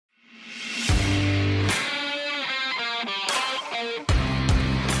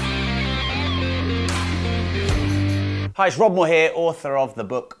Hi, it's Rob Moore here, author of the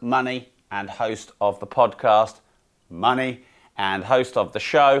book Money and host of the podcast Money and host of the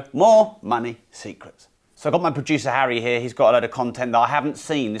show More Money Secrets. So I've got my producer Harry here. He's got a load of content that I haven't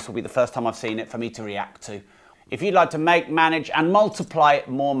seen. This will be the first time I've seen it for me to react to. If you'd like to make, manage and multiply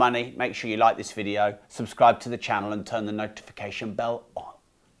more money, make sure you like this video, subscribe to the channel and turn the notification bell on.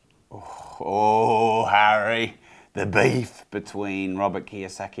 Oh, Harry, the beef between Robert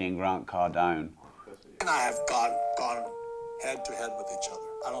Kiyosaki and Grant Cardone. And I have gone head to head with each other.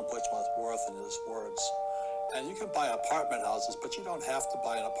 I don't put much worth in his words. And you can buy apartment houses, but you don't have to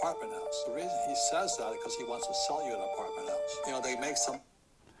buy an apartment house. The reason he says that is because he wants to sell you an apartment house. You know, they make some...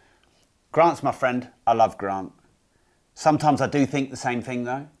 Grant's my friend. I love Grant. Sometimes I do think the same thing,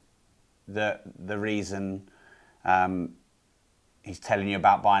 though. That the reason he's telling you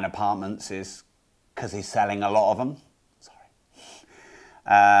about buying apartments is because he's selling a lot of them.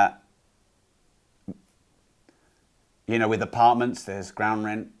 Sorry. You know, with apartments, there's ground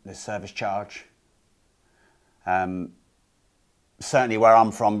rent, there's service charge. Certainly where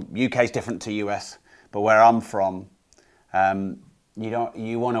I'm from, UK is different to US, but where I'm from, you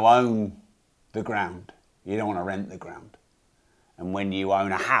want to own the ground. You don't want to rent the ground. And when you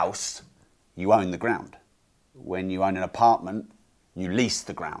own a house, you own the ground. When you own an apartment, you lease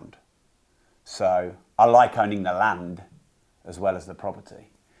the ground. So I like owning the land as well as the property.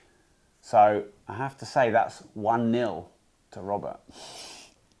 So I have to say that's 1-0 to Robert.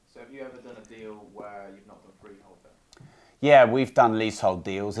 So have you ever done a deal where you've not done freehold then? Yeah, we've done leasehold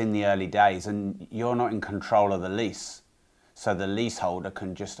deals in the early days and you're not in control of the lease. So the leaseholder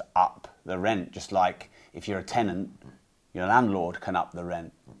can just up the rent, just like if you're a tenant, your landlord can up the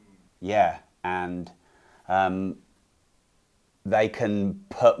rent. Yeah, and they can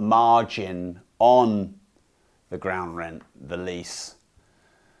put margin on the ground rent, the lease.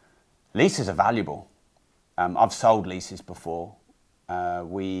 Leases are valuable. I've sold leases before.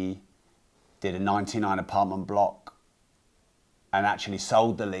 We did a 99 apartment block and actually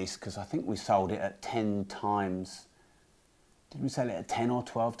sold the lease because I think we sold it at 10 times. Did we sell it at 10 or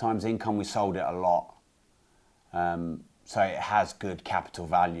 12 times income? We sold it a lot. So it has good capital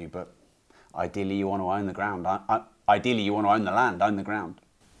value, but ideally you want to own the ground. Ideally you want to own the land, own the ground.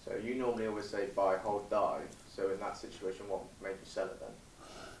 So you normally always say buy, hold, die. So in that situation, what made you sell it then?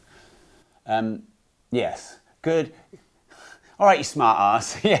 Yes, good. All right, you smart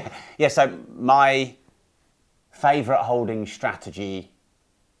ass. Yeah. So my favourite holding strategy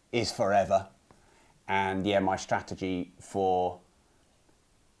is forever. And yeah, my strategy for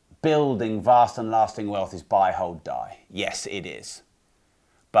building vast and lasting wealth is buy, hold, die. Yes, it is.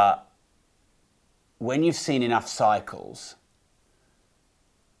 But when you've seen enough cycles,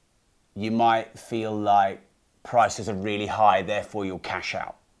 you might feel like prices are really high, therefore you'll cash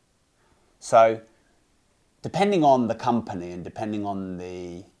out. So depending on the company and depending on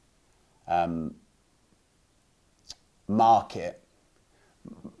the market,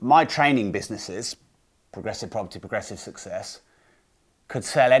 my training businesses, Progressive Property, Progressive Success, could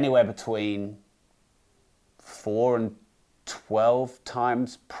sell anywhere between 4 and 12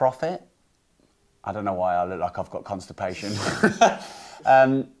 times profit. I don't know why I look like I've got constipation.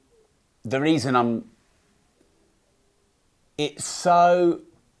 The reason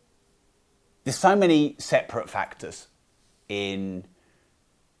there's so many separate factors in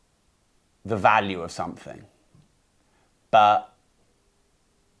the value of something. But,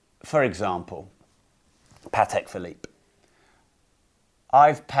 for example, Patek Philippe.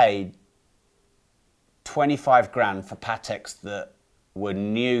 I've paid 25 grand for Pateks that were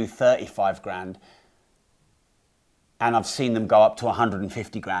new 35 grand, and I've seen them go up to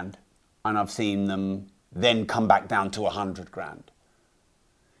 150 grand, and I've seen them then come back down to 100 grand.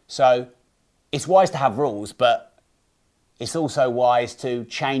 So it's wise to have rules, but it's also wise to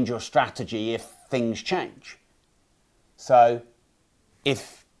change your strategy if things change. So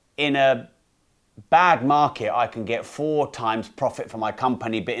if in a bad market I can get 4 times profit for my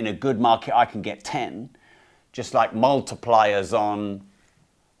company, but in a good market I can get 10, just like multipliers on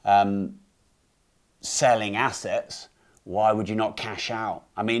selling assets, why would you not cash out?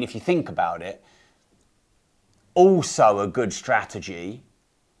 I mean, if you think about it, also a good strategy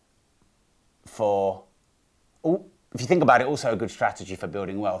for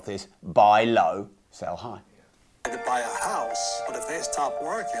building wealth is buy low, sell high. To buy a house, but if they stop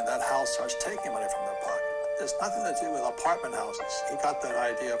working, that house starts taking money from their pocket. There's nothing to do with apartment houses. He got that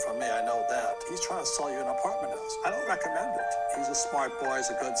idea from me, I know that. He's trying to sell you an apartment house. I don't recommend it. He's a smart boy, he's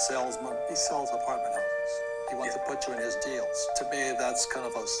a good salesman. He sells apartment houses. He wants to put you in his deals. To me, that's kind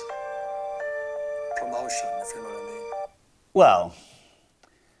of a promotion, if you know what I mean. Well,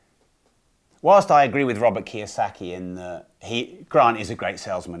 whilst I agree with Robert Kiyosaki in that Grant is a great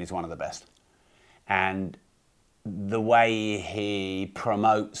salesman, he's one of the best. And the way he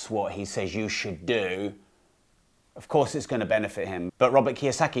promotes what he says you should do, of course it's going to benefit him. But Robert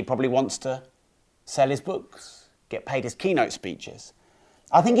Kiyosaki probably wants to sell his books, get paid his keynote speeches.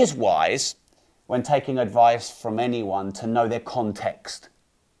 I think it's wise when taking advice from anyone to know their context.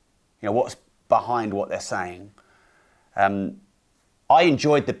 You know, what's behind what they're saying. I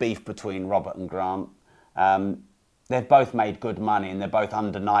enjoyed the beef between Robert and Grant. They've both made good money and they're both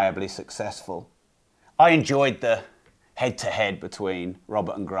undeniably successful. I enjoyed the head-to-head between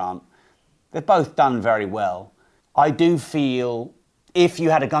Robert and Grant. They've both done very well. I do feel if you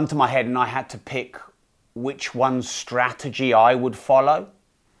had a gun to my head and I had to pick which one's strategy I would follow,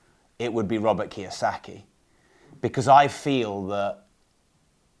 it would be Robert Kiyosaki. Because I feel that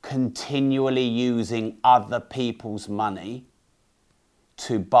continually using other people's money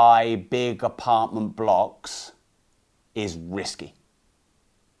to buy big apartment blocks is risky.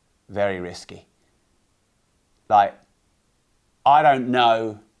 Very risky. Like, I don't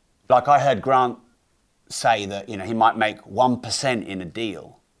know, like I heard Grant say that, you know, he might make 1% in a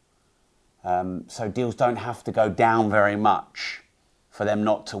deal. So deals don't have to go down very much for them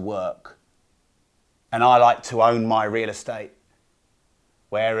not to work. And I like to own my real estate.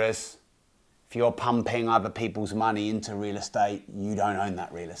 Whereas if you're pumping other people's money into real estate, you don't own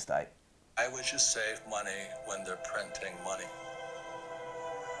that real estate. Why would you save money when they're printing money?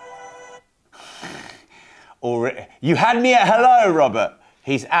 You had me at hello, Robert.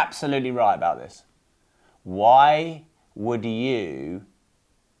 He's absolutely right about this. Why would you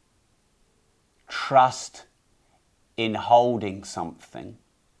trust in holding something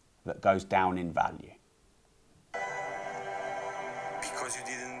that goes down in value? Because you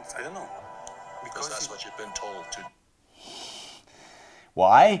didn't, I don't know. Because that's what you've been told to.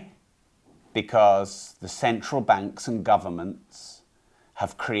 Why? Because the central banks and governments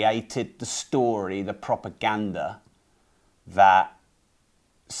have created the story, the propaganda, that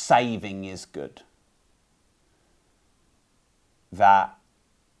saving is good. That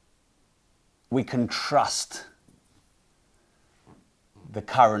we can trust the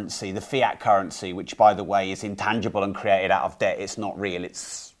currency, the fiat currency, which, by the way, is intangible and created out of debt. It's not real,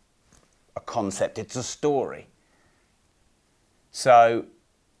 it's a concept, it's a story. So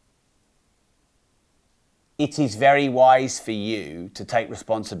it is very wise for you to take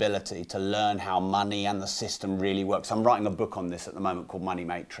responsibility, to learn how money and the system really works. I'm writing a book on this at the moment called Money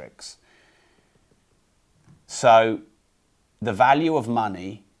Matrix. So the value of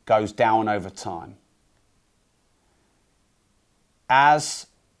money goes down over time. As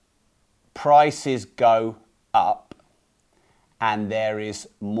prices go up and there is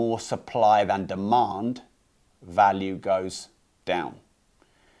more supply than demand, value goes down.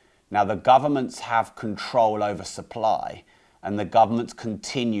 Now, the governments have control over supply and the governments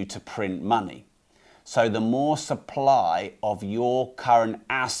continue to print money. So the more supply of your current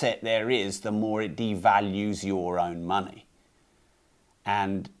asset there is, the more it devalues your own money.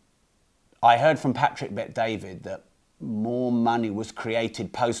 And I heard from Patrick Bet-David that more money was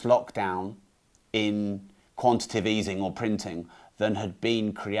created post-lockdown in quantitative easing or printing than had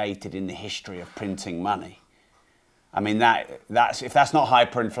been created in the history of printing money. I mean, that's if that's not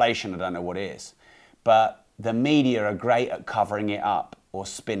hyperinflation, I don't know what is. But the media are great at covering it up or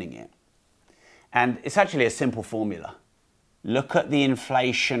spinning it. And it's actually a simple formula. Look at the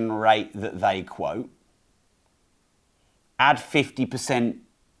inflation rate that they quote. Add 50%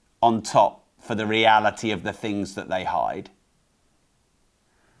 on top for the reality of the things that they hide.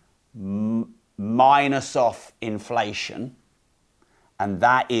 Minus off inflation. And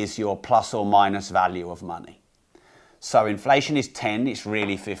that is your plus or minus value of money. So inflation is 10, it's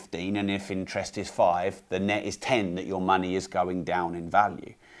really 15, and if interest is 5, the net is 10 that your money is going down in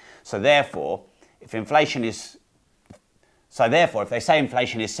value. So therefore, if they say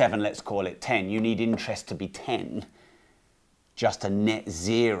inflation is 7, let's call it 10, you need interest to be 10 just to net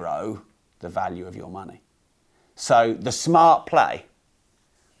zero the value of your money. So the smart play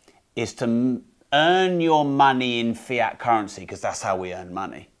is to earn your money in fiat currency, because that's how we earn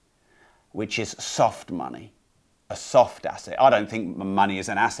money, which is soft money. A soft asset. I don't think money is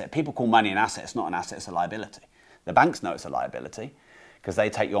an asset. People call money an asset. It's not an asset, it's a liability. The banks know it's a liability because they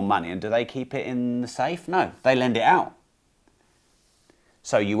take your money, and do they keep it in the safe? No, they lend it out.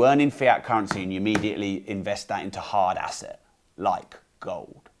 So you earn in fiat currency and you immediately invest that into hard asset like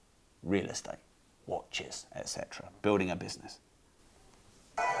gold, real estate, watches, etc. Building a business.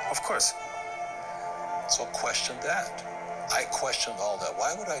 Of course. So question that. I questioned all that.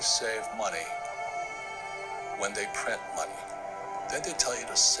 Why would I save money when they print money? Then they tell you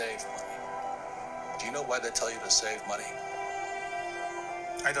to save money. Do you know why they tell you to save money?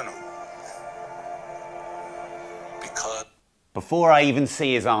 I don't know. Because Before I even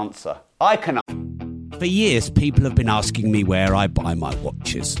see his answer, I can. For years, people have been asking me where I buy my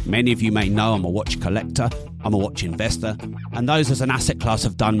watches. Many of you may know I'm a watch collector, I'm a watch investor, and those as an asset class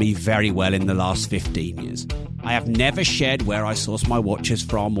have done me very well in the last 15 years. I have never shared where I source my watches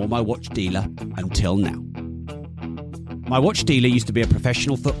from or my watch dealer until now. My watch dealer used to be a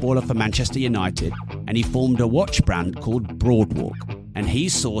professional footballer for Manchester United, and he formed a watch brand called Broadwalk. And he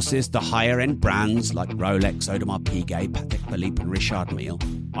sources the higher-end brands like Rolex, Audemars Piguet, Patek Philippe and Richard Mille.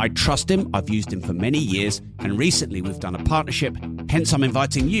 I trust him, I've used him for many years, and recently we've done a partnership. Hence I'm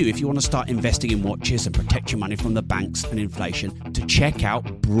inviting you, if you want to start investing in watches and protect your money from the banks and inflation, to check out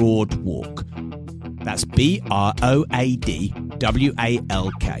Broadwalk. That's BROADWALK.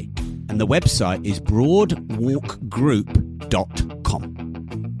 And the website is broadwalkgroup.com.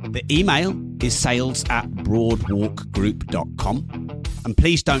 The email is sales@broadwalkgroup.com. And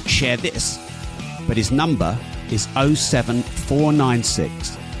please don't share this, but his number is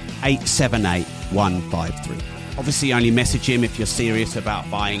 07496 878 153. Obviously, only message him if you're serious about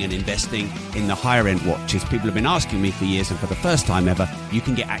buying and investing in the higher end watches. People have been asking me for years, and for the first time ever, you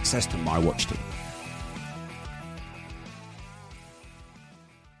can get access to my watch deal.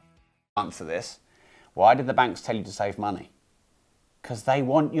 Answer this. Why did the banks tell you to save money? Because they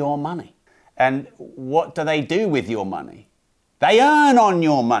want your money. And what do they do with your money? They earn on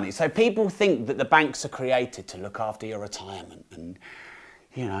your money. So people think that the banks are created to look after your retirement and,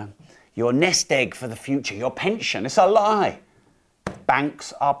 you know, your nest egg for the future, your pension. It's a lie.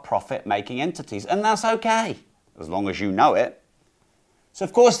 Banks are profit-making entities, and that's okay, as long as you know it. So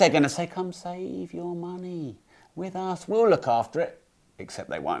of course they're going to say, come save your money with us. We'll look after it. Except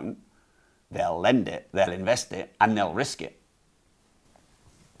they won't. They'll lend it, they'll invest it, and they'll risk it.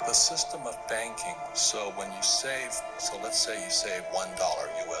 the system of banking, so when you save, so let's say you save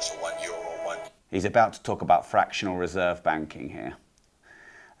 $1 US or €1, He's about to talk about fractional reserve banking here.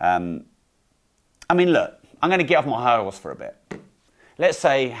 I mean, look, I'm going to get off my high horse for a bit. Let's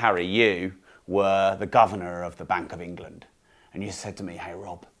say, Harry, you were the governor of the Bank of England, and you said to me, hey,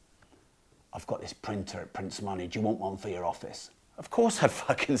 Rob, I've got this printer, it prints money. Do you want one for your office? Of course I'd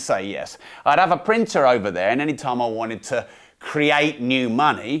fucking say yes. I'd have a printer over there, and anytime I wanted to create new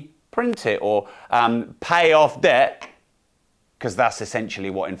money, print it, or pay off debt, because that's essentially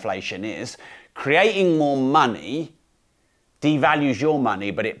what inflation is. Creating more money devalues your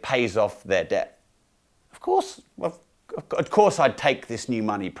money, but it pays off their debt. Of course I'd take this new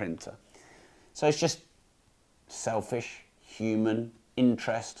money printer. So it's just selfish, human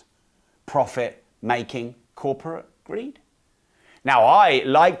interest, profit-making, corporate greed. Now, I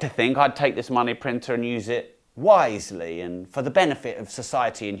like to think I'd take this money printer and use it wisely and for the benefit of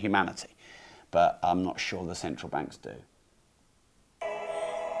society and humanity. But I'm not sure the central banks do.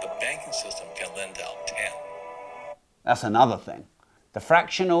 The banking system can lend out 10. That's another thing. The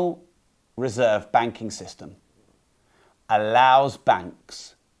fractional reserve banking system allows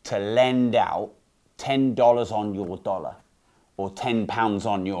banks to lend out $10 on your dollar or £10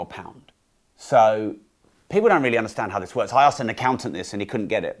 on your pound. So people don't really understand how this works. I asked an accountant this and he couldn't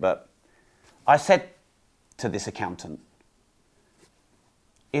get it, but I said to this accountant,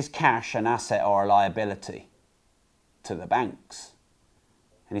 is cash an asset or a liability to the banks?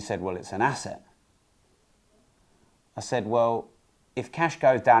 And he said, well, it's an asset. I said, well, if cash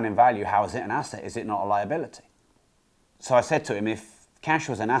goes down in value, how is it an asset? Is it not a liability? So I said to him, if cash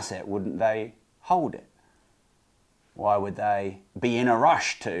was an asset, wouldn't they hold it? Why would they be in a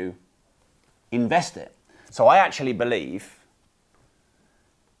rush to invest it? So I actually believe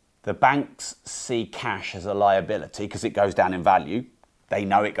the banks see cash as a liability because it goes down in value. They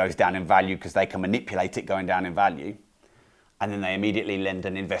know it goes down in value because they can manipulate it going down in value. And then they immediately lend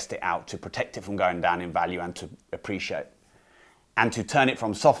and invest it out to protect it from going down in value and to appreciate. And to turn it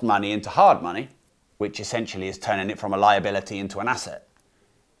from soft money into hard money, which essentially is turning it from a liability into an asset.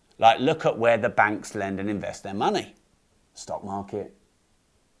 Like, look at where the banks lend and invest their money. Stock market,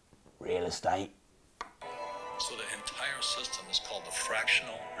 real estate. So the entire system is called the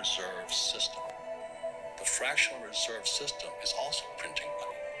fractional reserve system. The fractional reserve system is also printing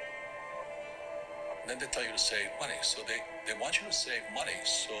money. And then they tell you to save money. So they want you to save money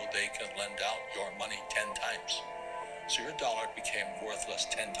so they can lend out your money 10 times. So your dollar became worthless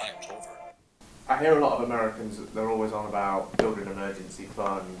 10 times over. I hear a lot of Americans, they're always on about building an emergency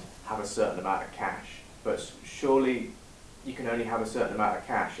fund, have a certain amount of cash, but surely you can only have a certain amount of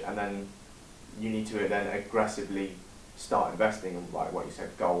cash and then you need to then aggressively start investing in, like what you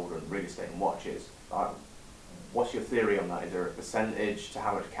said, gold and real estate and watches. What's your theory on that? Is there a percentage to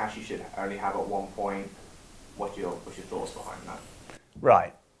how much cash you should only have at one point? What's your thoughts behind that?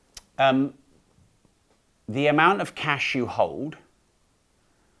 Right. The amount of cash you hold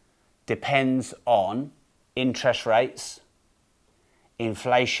depends on interest rates,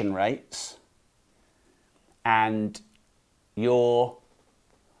 inflation rates, and your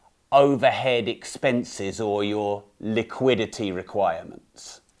overhead expenses or your liquidity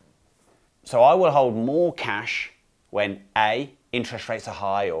requirements. So I will hold more cash when A, interest rates are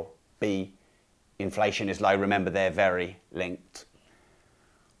high, or B, inflation is low. Remember, they're very linked.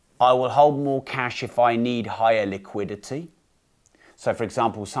 I will hold more cash if I need higher liquidity. So for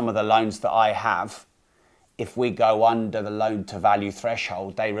example, some of the loans that I have, if we go under the loan to value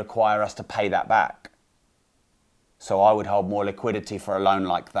threshold, they require us to pay that back. So I would hold more liquidity for a loan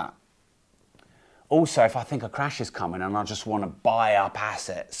like that. Also, if I think a crash is coming and I just want to buy up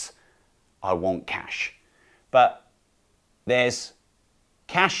assets, I want cash. But there's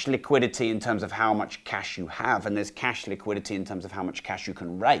cash liquidity in terms of how much cash you have, and there's cash liquidity in terms of how much cash you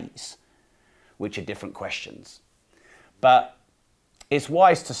can raise, which are different questions. But it's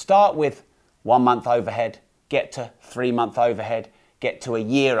wise to start with 1 month overhead, get to 3 month overhead, get to a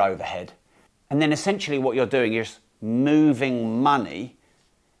year overhead. And then essentially what you're doing is moving money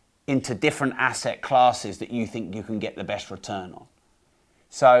into different asset classes that you think you can get the best return on.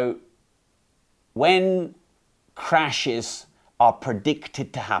 So when crashes are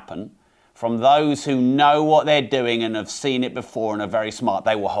predicted to happen, from those who know what they're doing and have seen it before and are very smart,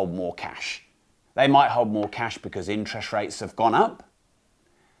 they will hold more cash. They might hold more cash because interest rates have gone up.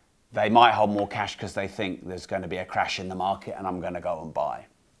 They might hold more cash because they think there's going to be a crash in the market and I'm going to go and buy.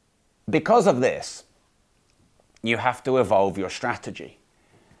 Because of this, you have to evolve your strategy.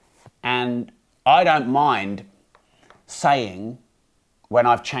 And I don't mind saying when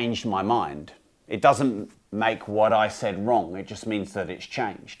I've changed my mind. It doesn't make what I said wrong. It just means that it's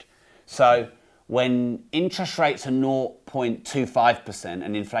changed. So when interest rates are 0.25%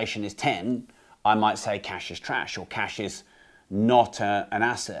 and inflation is 10, I might say cash is trash or cash is not an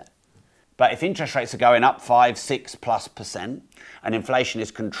asset. But if interest rates are going up 5, 6+% and inflation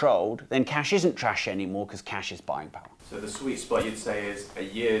is controlled, then cash isn't trash anymore because cash is buying power. So the sweet spot you'd say is a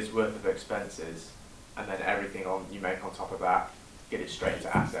year's worth of expenses and then everything you make on top of that, get it straight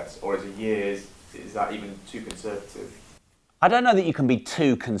into assets, or is that even too conservative? I don't know that you can be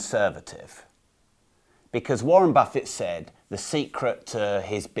too conservative, because Warren Buffett said the secret to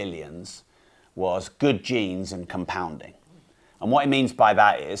his billions was good genes and compounding. And what he means by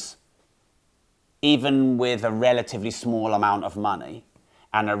that is, even with a relatively small amount of money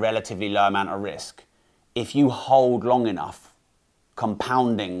and a relatively low amount of risk, if you hold long enough,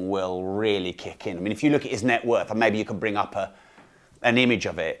 compounding will really kick in. I mean, if you look at his net worth, and maybe you can bring up an image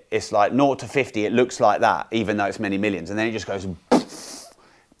of it, it's like 0 to 50, it looks like that, even though it's many millions, and then it just goes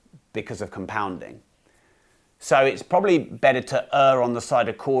because of compounding. So it's probably better to err on the side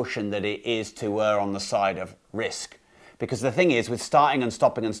of caution than it is to err on the side of risk. Because the thing is, with starting and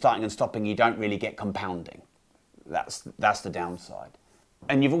stopping and starting and stopping, you don't really get compounding. That's the downside.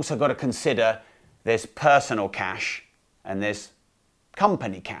 And you've also got to consider there's personal cash and there's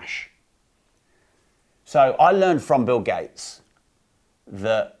company cash. So I learned from Bill Gates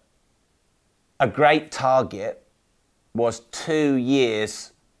that a great target was 2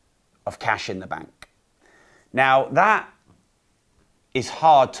 years of cash in the bank. Now that is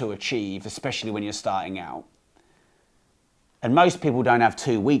hard to achieve, especially when you're starting out. And most people don't have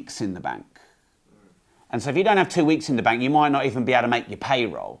 2 weeks in the bank. And so if you don't have 2 weeks in the bank, you might not even be able to make your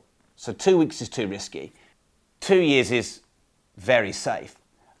payroll. So 2 weeks is too risky. 2 years is very safe.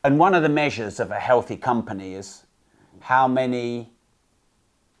 And one of the measures of a healthy company is how many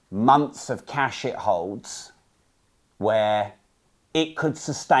months of cash it holds where it could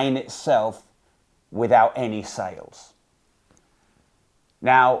sustain itself without any sales.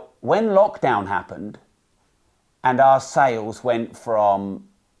 Now, when lockdown happened and our sales went from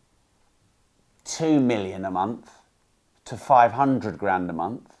 2 million a month to 500 grand a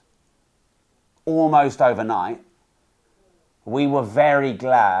month, almost overnight, we were very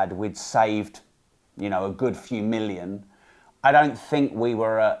glad we'd saved, a good few million. I don't think we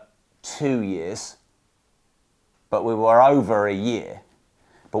were at 2 years, but we were over a year.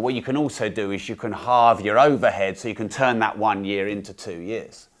 But what you can also do is you can halve your overhead so you can turn that 1 year into 2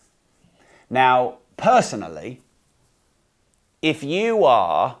 years. Now, personally, if you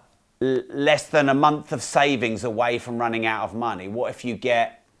are less than a month of savings away from running out of money, what if you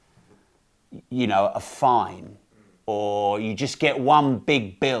get, a fine, or you just get one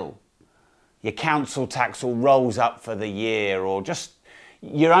big bill? Your council tax all rolls up for the year, or just,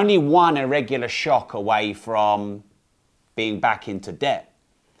 you're only one irregular shock away from being back into debt.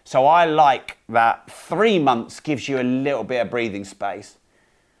 So I like that 3 months gives you a little bit of breathing space.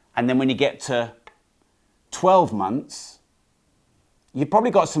 And then when you get to 12 months, you've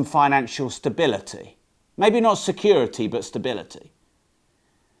probably got some financial stability. Maybe not security, but stability.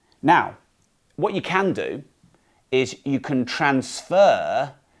 Now, what you can do is you can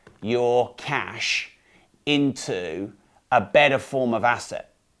transfer your cash into a better form of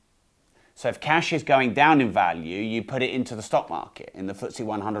asset. So if cash is going down in value, you put it into the stock market, in the FTSE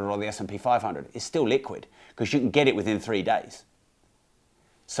 100 or the S&P 500. It's still liquid because you can get it within 3 days.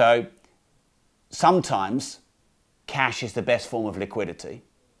 So sometimes cash is the best form of liquidity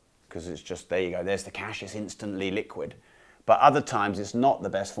because it's just, there you go, there's the cash, it's instantly liquid. But other times it's not the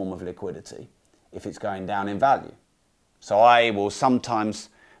best form of liquidity if it's going down in value. So I will sometimes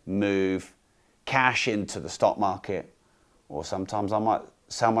move cash into the stock market, or sometimes I might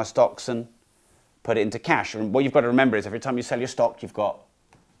sell my stocks and put it into cash. And what you've got to remember is every time you sell your stock, you've got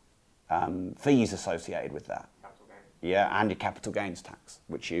fees associated with that. Capital gain. Yeah, and your capital gains tax,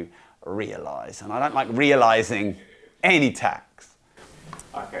 which you realise. And I don't like realising any tax.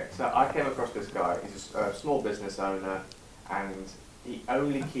 Okay, so I came across this guy. He's a small business owner, and he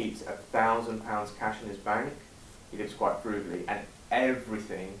only keeps £1,000 cash in his bank. He lives quite frugally, and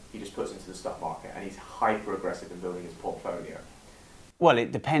everything he just puts into the stock market, and he's hyper aggressive in building his portfolio. Well,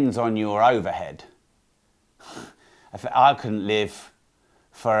 it depends on your overhead. I couldn't live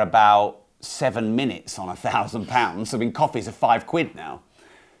for about 7 minutes on £1,000. I mean, coffees are £5 now.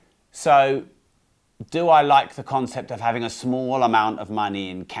 So, do I like the concept of having a small amount of money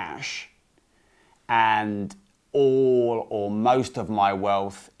in cash and all or most of my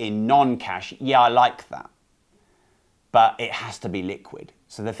wealth in non-cash? Yeah, I like that. But it has to be liquid.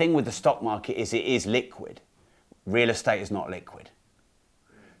 So the thing with the stock market is it is liquid. Real estate is not liquid.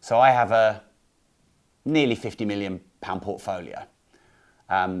 So I have a nearly £50 million portfolio.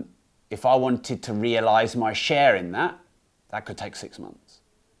 If I wanted to realise my share in that, that could take 6 months,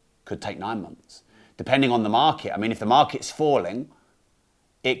 could take 9 months, depending on the market. I mean, if the market's falling,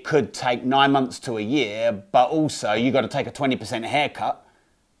 it could take 9 months to a year, but also you've got to take a 20% haircut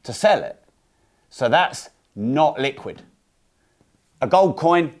to sell it. So that's not liquid. A gold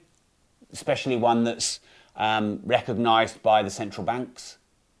coin, especially one that's recognised by the central banks,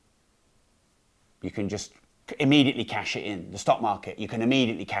 you can just immediately cash it in. The stock market, you can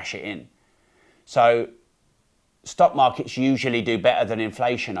immediately cash it in. So stock markets usually do better than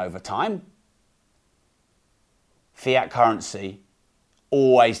inflation over time. Fiat currency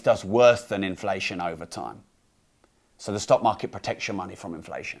always does worse than inflation over time. So the stock market protects your money from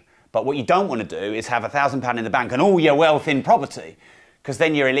inflation. But what you don't want to do is have £1,000 in the bank and all your wealth in property, because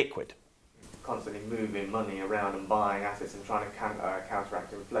then you're illiquid. Constantly moving money around and buying assets and trying to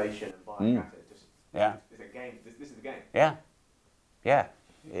counteract inflation and buying assets. Yeah. It's a game. This is the game. Yeah. Yeah.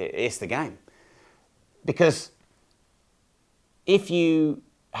 It's the game. Because if you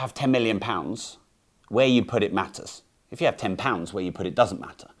have £10 million, where you put it matters. If you have £10, where you put it doesn't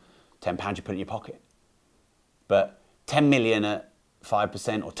matter. £10 you put it in your pocket. But 10 million at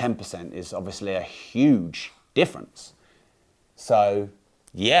 5% or 10% is obviously a huge difference. So,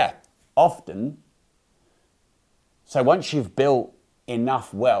 yeah, often. So once you've built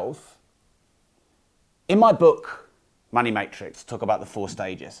enough wealth, in my book, Money Matrix, I talk about the 4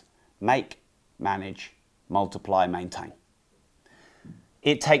 stages: make, manage, multiply, maintain.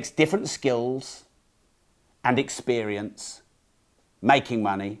 It takes different skills and experience making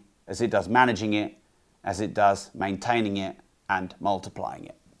money as it does managing it, as it does maintaining it and multiplying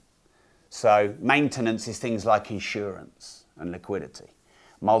it. So maintenance is things like insurance and liquidity.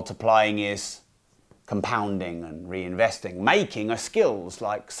 Multiplying is compounding and reinvesting. Making are skills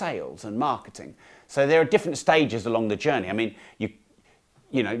like sales and marketing. So there are different stages along the journey. I mean, you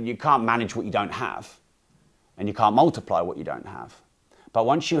can't manage what you don't have, and you can't multiply what you don't have. But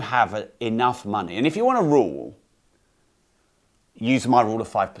once you have enough money, and if you want a rule, use my rule of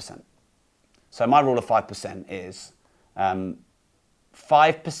 5%. So my rule of 5% is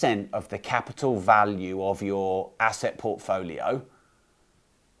 5% of the capital value of your asset portfolio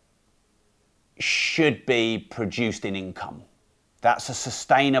should be produced in income. That's a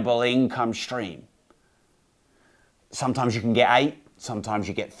sustainable income stream. Sometimes you can get 8, sometimes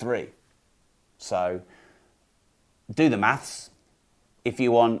you get 3. So do the maths. If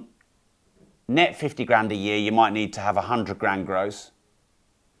you want net 50 grand a year, you might need to have 100 grand gross.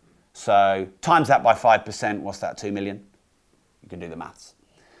 So times that by 5%, what's that, 2 million? You can do the maths.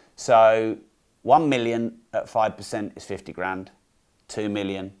 So 1 million at 5% is 50 grand. 2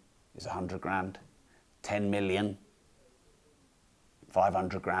 million is 100 grand. 10 million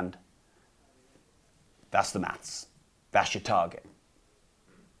 500 grand. That's the maths. That's your target.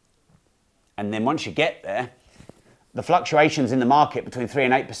 And then once you get there, the fluctuations in the market between 3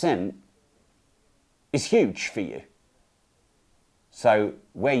 and 8% is huge for you. So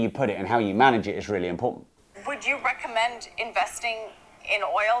where you put it and how you manage it is really important. Would you recommend investing in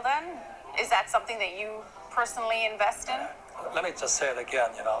oil then? Is that something that you personally invest in? Let me just say it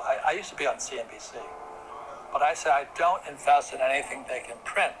again. I used to be on CNBC, but I say I don't invest in anything they can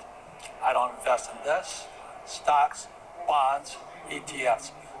print. I don't invest in this, stocks, bonds,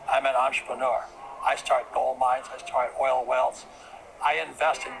 ETFs. I'm an entrepreneur. I start gold mines, I start oil wells. I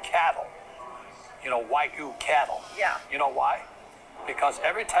invest in cattle, Wagyu cattle. Yeah. You know why? Because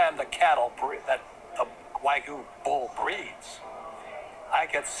every time the cattle that the Wagyu bull breeds, I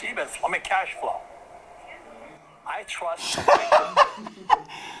get semen, cash flow. I trust the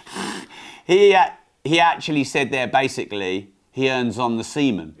Wagyu. He actually said there, basically, he earns on the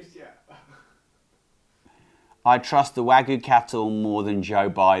semen. I trust the Wagyu cattle more than Joe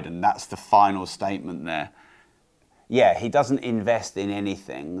Biden. That's the final statement there. Yeah, he doesn't invest in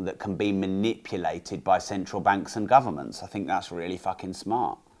anything that can be manipulated by central banks and governments. I think that's really fucking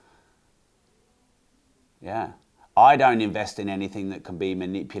smart. Yeah. I don't invest in anything that can be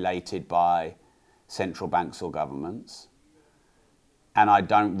manipulated by central banks or governments. And I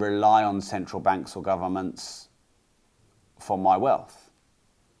don't rely on central banks or governments for my wealth.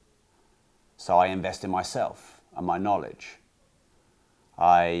 So I invest in myself and my knowledge.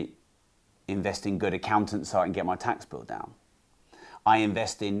 I invest in good accountants so I can get my tax bill down. I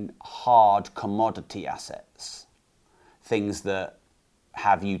invest in hard commodity assets, things that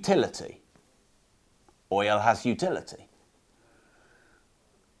have utility. Oil has utility.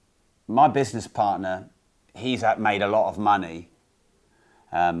 My business partner, he's made a lot of money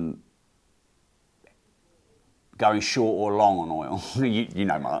going short or long on oil. you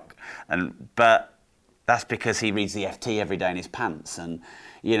know Mark. But that's because he reads the FT every day in his pants, and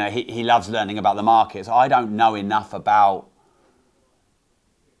he loves learning about the markets. I don't know enough about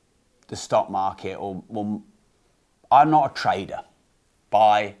the stock market, or I'm not a trader.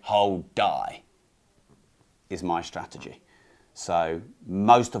 Buy, hold, die is my strategy. So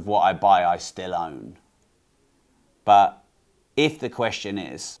most of what I buy, I still own. But if the question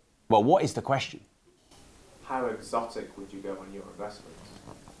is, well, what is the question? How exotic would you go on your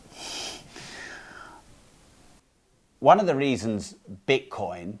investments? One of the reasons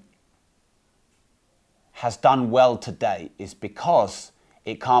Bitcoin has done well to date is because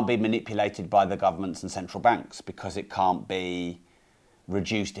it can't be manipulated by the governments and central banks, because it can't be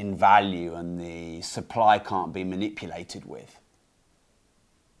reduced in value and the supply can't be manipulated with.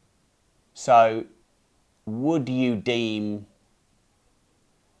 So would you deem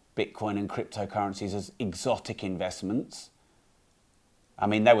Bitcoin and cryptocurrencies as exotic investments? I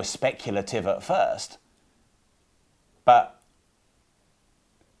mean, they were speculative at first, but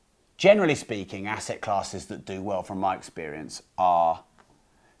generally speaking, asset classes that do well, from my experience, are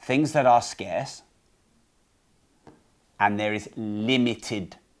things that are scarce and there is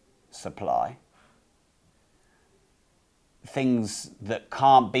limited supply. Things that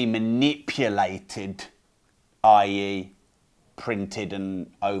can't be manipulated, i.e. printed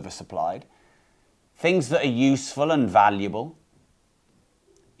and oversupplied. Things that are useful and valuable.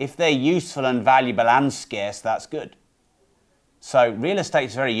 If they're useful and valuable and scarce, that's good. So real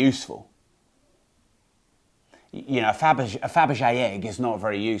estate's very useful. A Fabergé egg is not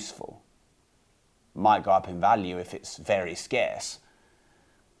very useful. Might go up in value if it's very scarce.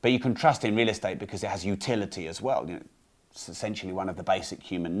 But you can trust in real estate because it has utility as well. It's essentially one of the basic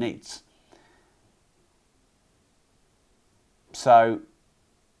human needs. So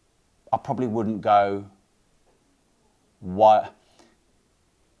I probably wouldn't go, what?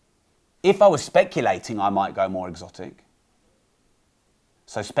 If I was speculating, I might go more exotic.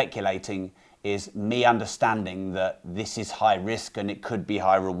 So speculating is me understanding that this is high risk and it could be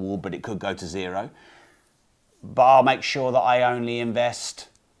high reward, but it could go to zero. But I'll make sure that I only invest,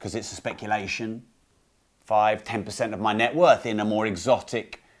 because it's a speculation, 5-10% of my net worth in a more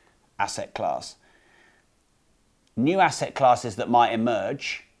exotic asset class. New asset classes that might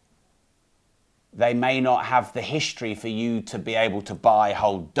emerge, they may not have the history for you to be able to buy,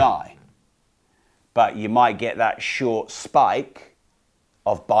 hold, die. But you might get that short spike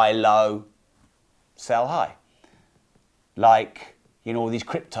of buy low, sell high. Like, all these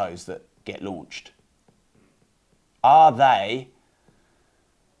cryptos that get launched. Are they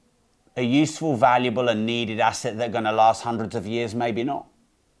a useful, valuable and needed asset that's going to last hundreds of years? Maybe not.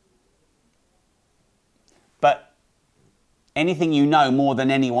 But anything you know more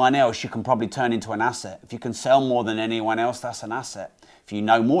than anyone else, you can probably turn into an asset. If you can sell more than anyone else, that's an asset. If you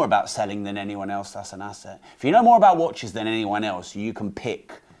know more about selling than anyone else, that's an asset. If you know more about watches than anyone else, you can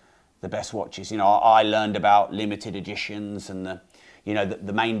pick the best watches. You know, I learned about limited editions and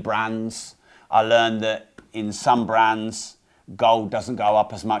the main brands. I learned that in some brands, gold doesn't go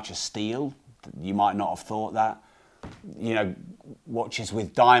up as much as steel. You might not have thought that. You know, watches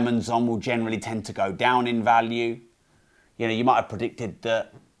with diamonds on will generally tend to go down in value. You know, you might have predicted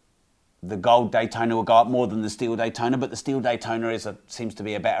that the gold Daytona will go up more than the steel Daytona, but the steel Daytona seems to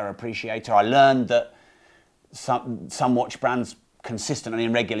be a better appreciator. I learned that some watch brands consistently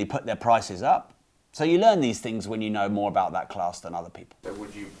and regularly put their prices up. So you learn these things when you know more about that class than other people. So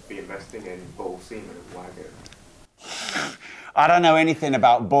would you be investing in bull semen and wagyu? I don't know anything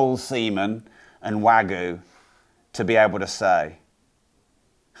about bull semen and wagyu to be able to say.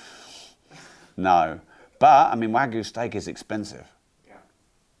 No. But, I mean, wagyu steak is expensive. Yeah.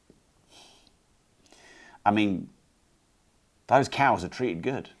 I mean, those cows are treated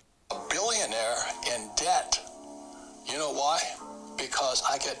good. A billionaire in debt. You know why? Because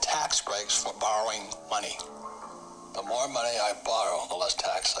I get tax breaks for borrowing money. The more money I borrow, the less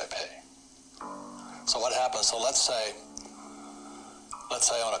tax I pay. So what happens? So let's say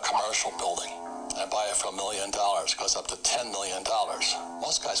I own a commercial building. I buy it for $1 million. It goes up to $10 million.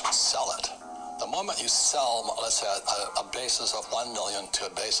 Most guys would sell it. The moment you sell, let's say, a basis of 1 million to a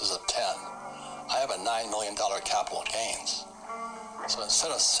basis of 10, I have a $9 million capital gains. So instead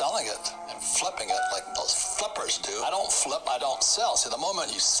of selling it and flipping it like those flippers do, I don't flip, I don't sell. See, the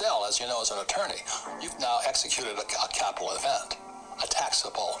moment you sell, as you know as an attorney, you've now executed a capital event, a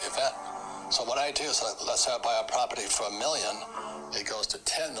taxable event. So what I do is, let's say I buy a property for $1 million, it goes to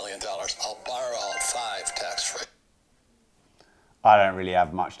 $10 million, I'll borrow out 5 tax-free. I don't really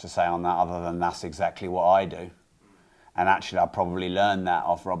have much to say on that other than that's exactly what I do. And actually, I probably learned that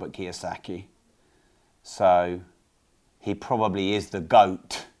off Robert Kiyosaki. So he probably is the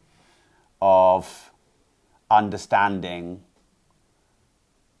GOAT of understanding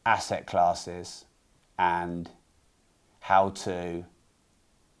asset classes and how to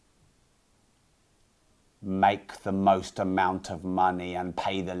make the most amount of money and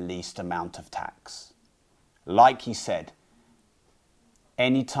pay the least amount of tax. Like he said,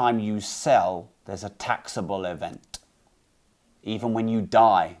 anytime you sell, there's a taxable event. Even when you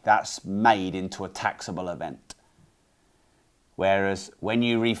die, that's made into a taxable event. Whereas when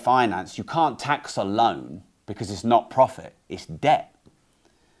you refinance, you can't tax a loan because it's not profit, it's debt.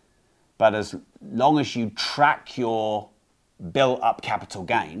 But as long as you track your built up capital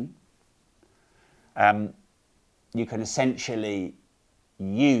gain, you can essentially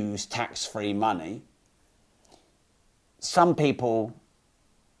use tax-free money. Some people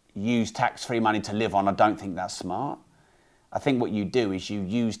use tax-free money to live on. I don't think that's smart. I think what you do is you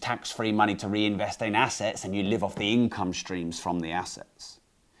use tax-free money to reinvest in assets and you live off the income streams from the assets.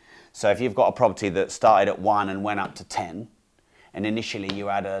 So if you've got a property that started at 1 and went up to 10, and initially you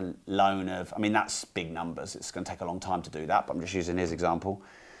had a loan of, I mean, that's big numbers. It's going to take a long time to do that, but I'm just using his example.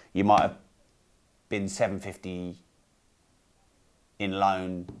 You might have been 750 in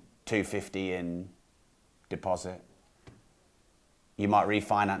loan, 250 in deposit. You might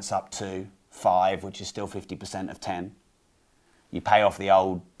refinance up to 5, which is still 50% of 10. You pay off the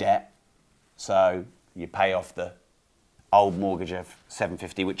old debt, so you pay off the old mortgage of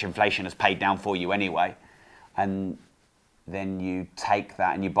 750, which inflation has paid down for you anyway, and then you take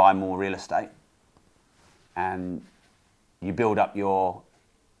that and you buy more real estate, and you build up your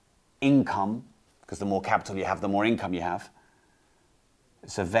income, because the more capital you have, the more income you have.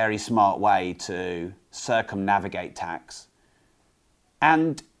 It's a very smart way to circumnavigate tax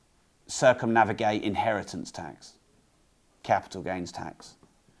and circumnavigate inheritance tax. Capital gains tax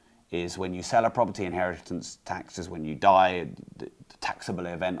is when you sell a property, inheritance tax is when you die, the taxable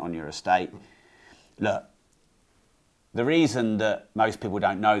event on your estate. Look, the reason that most people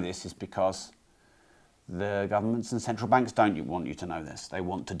don't know this is because the governments and central banks don't want you to know this. They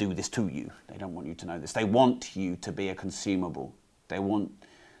want to do this to you. They don't want you to know this. They want you to be a consumable. They want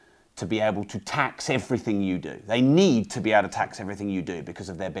to be able to tax everything you do. They need to be able to tax everything you do because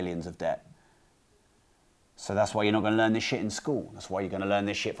of their billions of debt. So that's why you're not going to learn this shit in school. That's why you're going to learn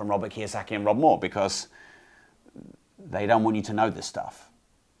this shit from Robert Kiyosaki and Rob Moore, because they don't want you to know this stuff.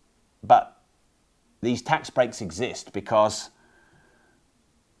 But these tax breaks exist because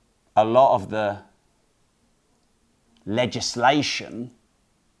a lot of the legislation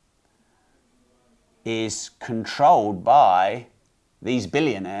is controlled by these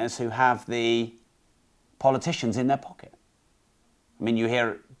billionaires who have the politicians in their pocket. I mean, you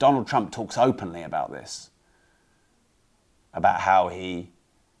hear Donald Trump talks openly about this. about how he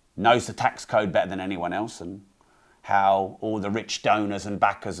knows the tax code better than anyone else and how all the rich donors and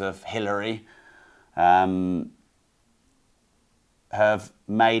backers of Hillary have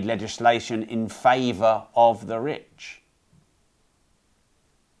made legislation in favour of the rich.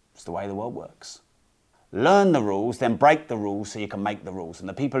 It's the way the world works. Learn the rules, then break the rules so you can make the rules. And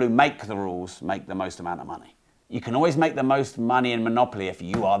the people who make the rules make the most amount of money. You can always make the most money in Monopoly if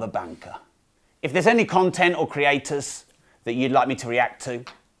you are the banker. If there's any content or creators that you'd like me to react to,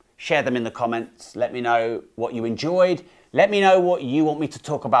 share them in the comments. Let me know what you enjoyed. Let me know what you want me to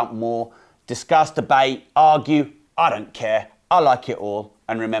talk about more. Discuss, debate, argue. I don't care. I like it all.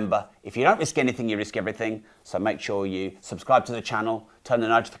 And remember, if you don't risk anything, you risk everything. So make sure you subscribe to the channel, turn the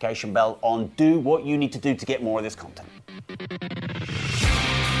notification bell on, do what you need to do to get more of this content.